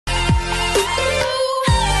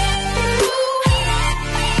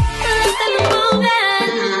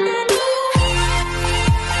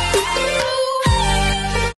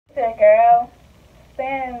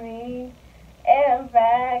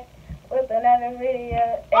another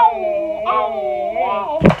video.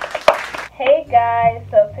 Hey guys,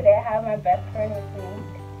 so today I have my best friend with me,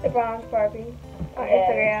 The Bronze Barbie on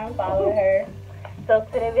Instagram. Follow her. So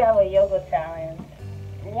today we have a yoga challenge.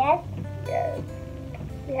 Yes. Yes.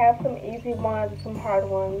 We have some easy ones and some hard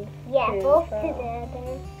ones. Yeah, too, both so.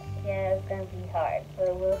 together. Yeah, it's gonna be hard,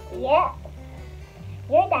 so we'll see. Yeah.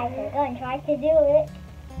 Your guys are going to try to do it.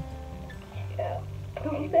 Yeah.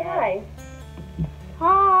 Come say hi.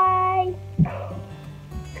 Hi.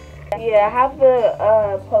 Yeah, I have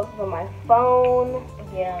the posts on my phone.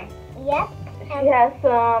 Yeah. Yep. She has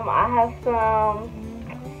some, I have some,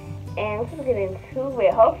 and let's just get into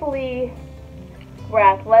it. Hopefully, we're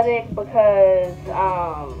athletic because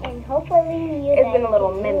And hopefully you it's guys been a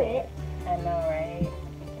little can do minute. it. I know, right?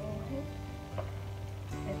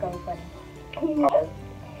 It's gonna be funny.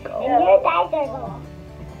 And your guys are going.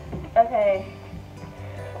 Okay.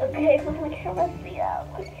 Okay, so the camera see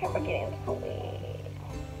up. The camera get into it.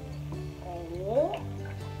 Ready?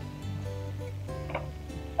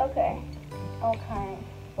 Okay. Okay.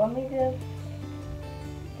 Let me just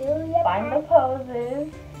Do your find the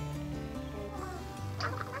poses.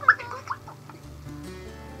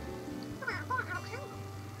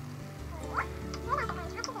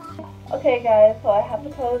 Okay, guys, so I have the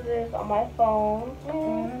poses on my phone,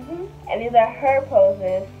 and these are her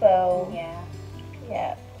poses. So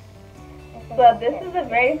Yeah. So this is the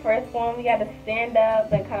very first one. We got to stand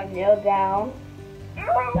up and kind of kneel down.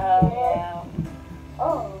 Oh, yeah.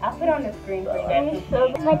 Oh. I'll put it on the screen for you Let me guys. show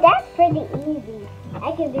you. But that's pretty easy.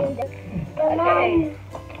 I can do this. Come Okay. on.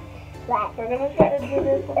 Right. We're gonna try to do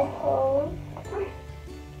this in pose.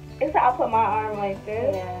 It's I'll put my arm like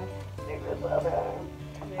this. Yeah. This is the other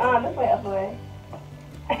arm. This way, other way.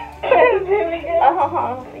 Very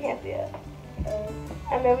good. You can't see it.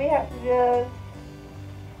 And then we have to just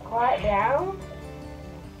squat down.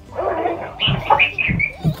 We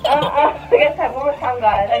gotta try one more time,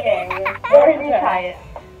 guys. Okay. We're try it.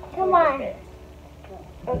 Come on.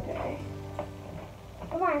 Okay.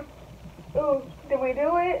 Come on. Ooh, did we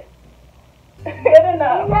do it? Good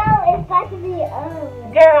enough. No, it's got to be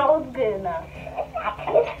Girl, it's good enough.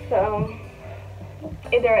 So,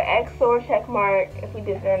 either an X or a check mark if we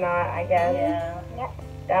did it or not, I guess. Yeah.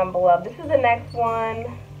 Down below. This is the next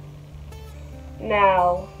one.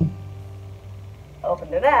 Now,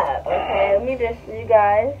 open it up. Okay, let me just show you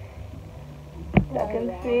guys. Y'all can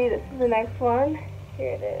see this is the next one.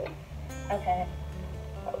 Here it is. Okay.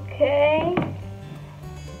 Okay.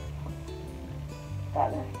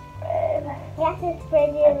 Gotta spread. You have to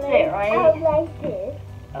spread your That's it, legs right? out like this.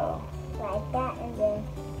 Oh, Like that, and then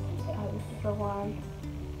this is the one.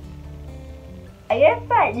 I guess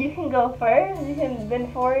that you can go first. You can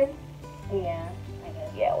bend forward. Yeah, I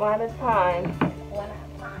guess. Yeah, one at a time. One at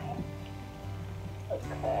a time.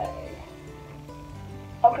 Okay.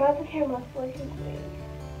 I'll grab the camera so you can see.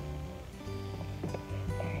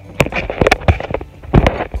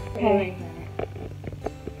 Okay.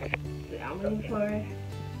 I'm looking for it.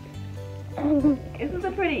 This is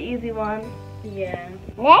a pretty easy one. Yeah.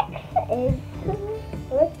 next is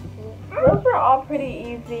Those are all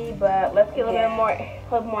pretty easy, but let's get a little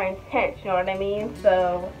more intense. You know what I mean?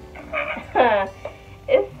 So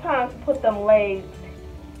it's time to put them legs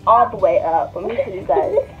all the way up. Let me show you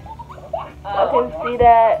guys. I can see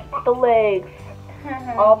that the legs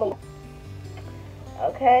all the way.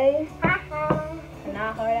 Okay.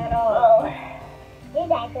 Not hard at all. you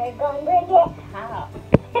guys are going to bring it. How?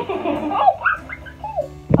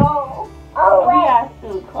 Oh, We wait. got to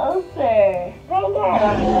closer. Bring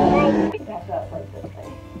it. Back up like this way.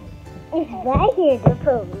 It's right here, the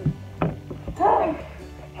pose.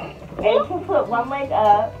 And you can put one leg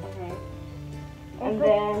up, and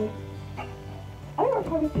then I think we're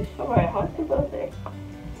probably too short. Let's too closer.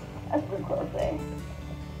 Let's too closer.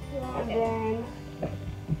 And then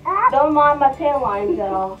don't mind my tail lines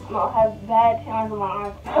though. I'll have bad tail lines on my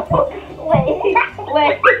arms. Wait.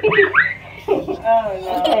 Oh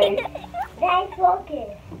no. Okay. Guys,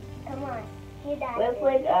 focus. Come on. You got Let's it.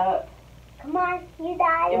 leg up. Come on. You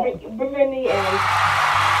got it. Bring your knee in.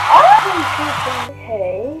 Oh!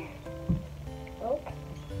 Okay.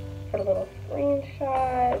 Put a little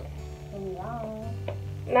slingshot.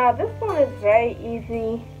 Now this one is very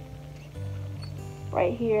easy.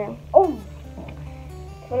 Right here. Oh.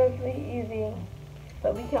 This one is really easy.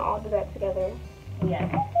 So we can all do that together. Yeah.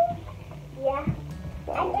 Yeah.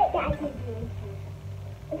 So, I think I can do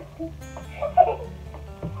it.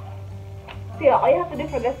 so yeah, all you have to do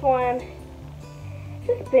for this one,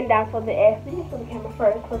 just bend down for the X. You can put the camera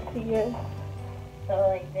first. Let's see yours. So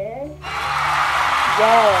like this.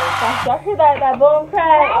 Yes. Y'all hear that boom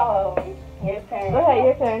crack? Oh. Your turn. Go ahead,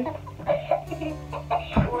 your turn.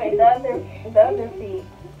 The other feet.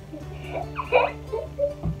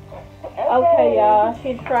 Okay, y'all.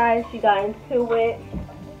 She tried. She got into it.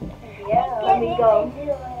 Yeah. Let me go.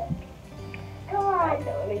 Come on.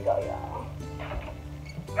 Okay, let me go, y'all.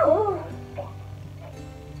 Ooh.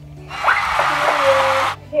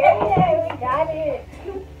 Here, we got it.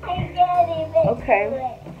 Okay.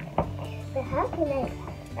 But how can I?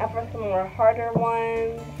 Now for some more harder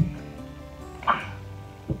ones.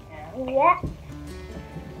 Yeah.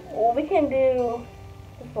 Well, we can do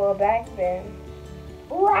this little back bend.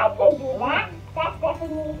 Ooh, I can do that. That's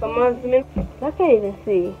definitely. I can't even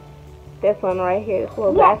see this one right here. This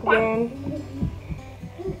little back bend.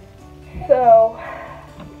 So,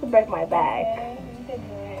 to break my back. Okay, you can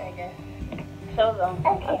do it, I guess. Show them.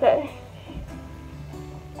 Okay.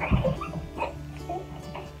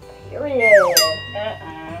 Period.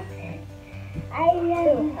 I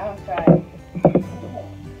am. I'll try. It's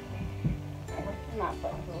not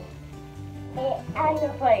flexible. I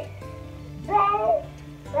It's like right.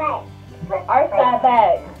 Arch that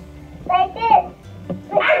back. Like this.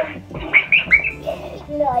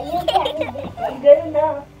 No, you can't do this. Good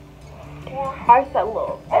enough. Yeah. Arch that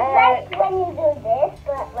little back. It's like when you do this,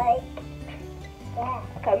 but like that.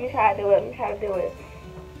 Okay, let me try to do it.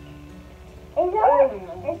 Let me try to do it.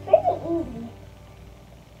 It's pretty easy.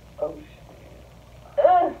 Oh,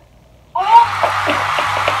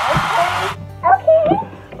 Okay.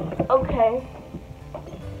 okay.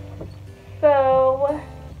 So,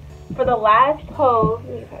 for the last pose,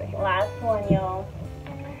 last one, y'all.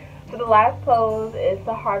 for the last pose is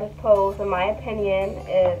the hardest pose in my opinion.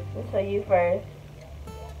 I'll show you first.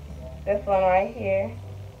 This one right here.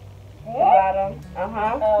 The bottom.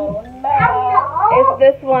 Oh Oh, It's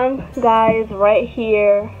this one, guys, right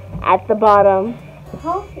here at the bottom.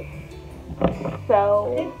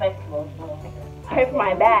 So, It's flexible. hurt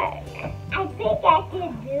my back. I think I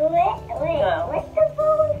can do it. Wait, No. what's the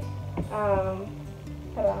pose?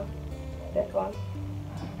 Hold on. This one.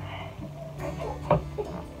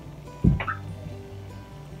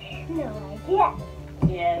 No idea.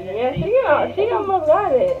 Yeah, She almost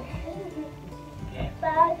got it. But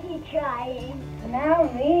I'll keep trying. Now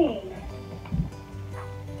me.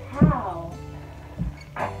 How?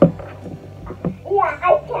 Yeah, I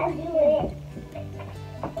can do it.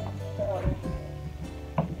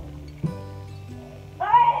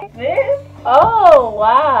 This? Oh,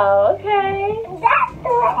 wow. Okay. That's the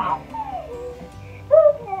way.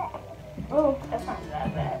 Oh, that's not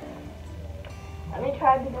that bad. Let me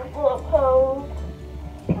try to do this little pose.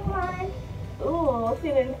 Come on. Ooh,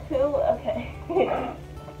 see them two? Okay.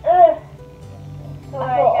 So I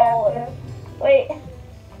got this. Wait.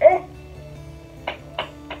 Get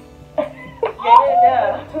it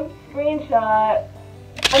up. Screenshot.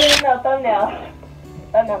 I mean, no, thumbnail.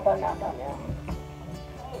 Thumbnail.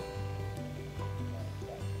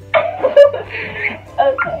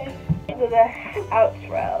 Okay. To the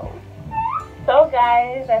outro. So,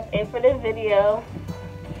 guys, that's it for this video.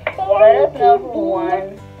 Let us know who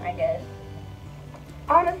won, I guess.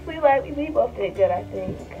 Honestly, like, we both did good, I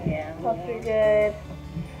think. Yeah. Both did good.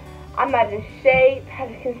 I'm not in shape, as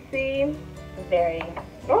you can see. Very.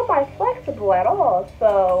 Nor am I flexible at all,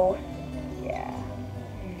 so, yeah.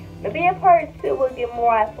 Maybe in part 2 we'll get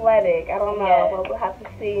more athletic. I don't know, Yeah. but we'll have to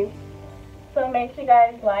see. So make sure you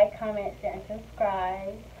guys like, comment, share, and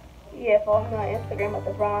subscribe. Yeah, follow me on Instagram at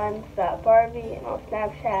thebronze.barbie and on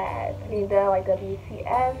Snapchat,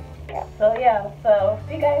 pennyduhlikewtf. Yeah. So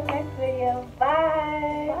see you guys next video.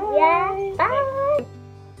 Bye. Yeah. Bye.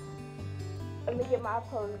 Let me get my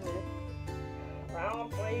poses.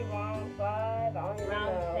 Round 3, round 5, I don't even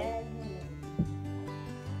Round know. 10.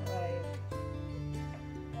 Right.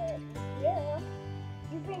 Yeah.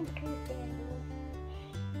 You bring 2 sandals.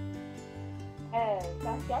 Hey,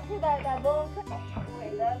 y'all see that bull?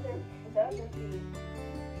 Wait, the other feet.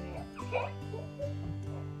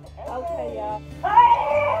 Okay, y'all.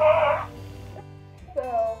 So,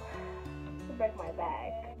 to break my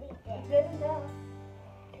back. Yeah. Good enough.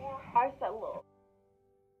 Arch that little.